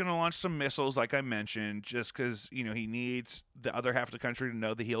 He's going to launch some missiles, like I mentioned, just because he needs the other half of the country to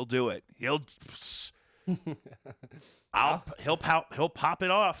know that he'll do it. He'll pop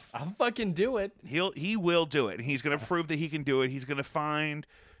it off. I'll fucking do it. He will do it. And he's going to prove that he can do it. He's going to find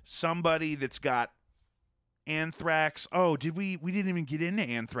somebody that's got anthrax. Oh, we didn't even get into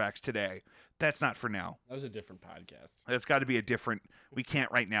anthrax today. That's not for now. That was a different podcast. That's got to be a different. We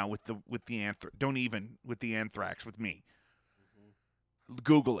can't right now with the anthrax. Don't even with the anthrax with me. Mm-hmm.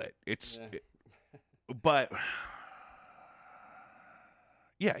 Google it. But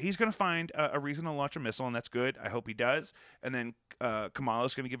yeah, he's going to find a reason to launch a missile, and that's good. I hope he does. And then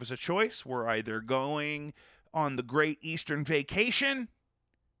Kamala's going to give us a choice. We're either going on the Great Eastern Vacation,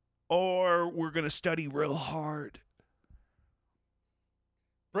 or we're going to study real hard.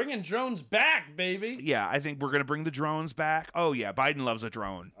 Bringing drones back, baby. Yeah, I think we're going to bring the drones back. Oh, yeah, Biden loves a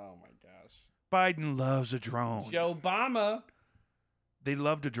drone. Oh, my gosh. Biden loves a drone. Joe Obama. They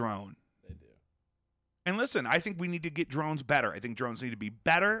loved a drone. They do. And listen, I think we need to get drones better. I think drones need to be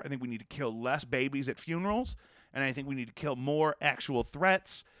better. I think we need to kill less babies at funerals. And I think we need to kill more actual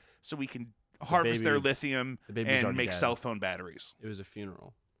threats so we can harvest their lithium and make cell phone batteries. It was a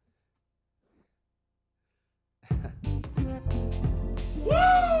funeral. Woo!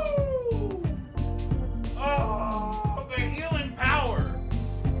 Oh, the healing power.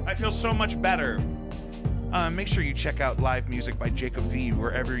 I feel so much better. Make sure you check out live music by Jacob V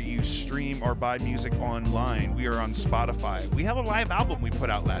wherever you stream or buy music online. We are on Spotify. We have a live album we put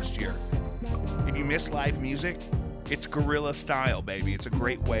out last year. If you miss live music, it's guerrilla style, baby. It's a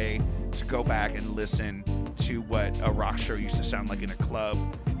great way to go back and listen to what a rock show used to sound like in a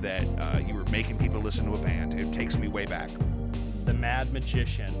club that you were making people listen to a band. It takes me way back. The Mad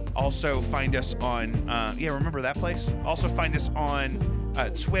Magician. Also find us on, remember that place? Also find us on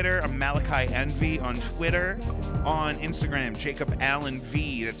Twitter. I'm Malachi Envy on Twitter. On Instagram, Jacob Allen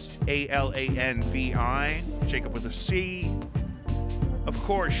V. That's ALANVI. Jacob with a C. Of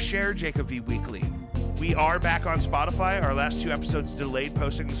course, share Jacob V Weekly. We are back on Spotify. Our last 2 episodes delayed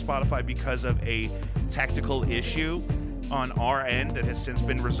posting to Spotify because of a technical issue on our end that has since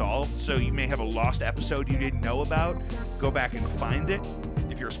been resolved. So you may have a lost episode you didn't know about. Go back and find it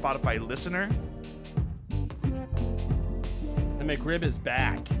if you're a Spotify listener. The McRib is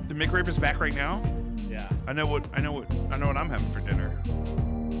back. The McRib is back right now? Yeah. I know what I'm having for dinner.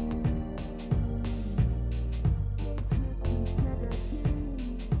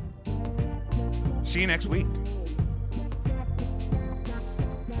 See you next week.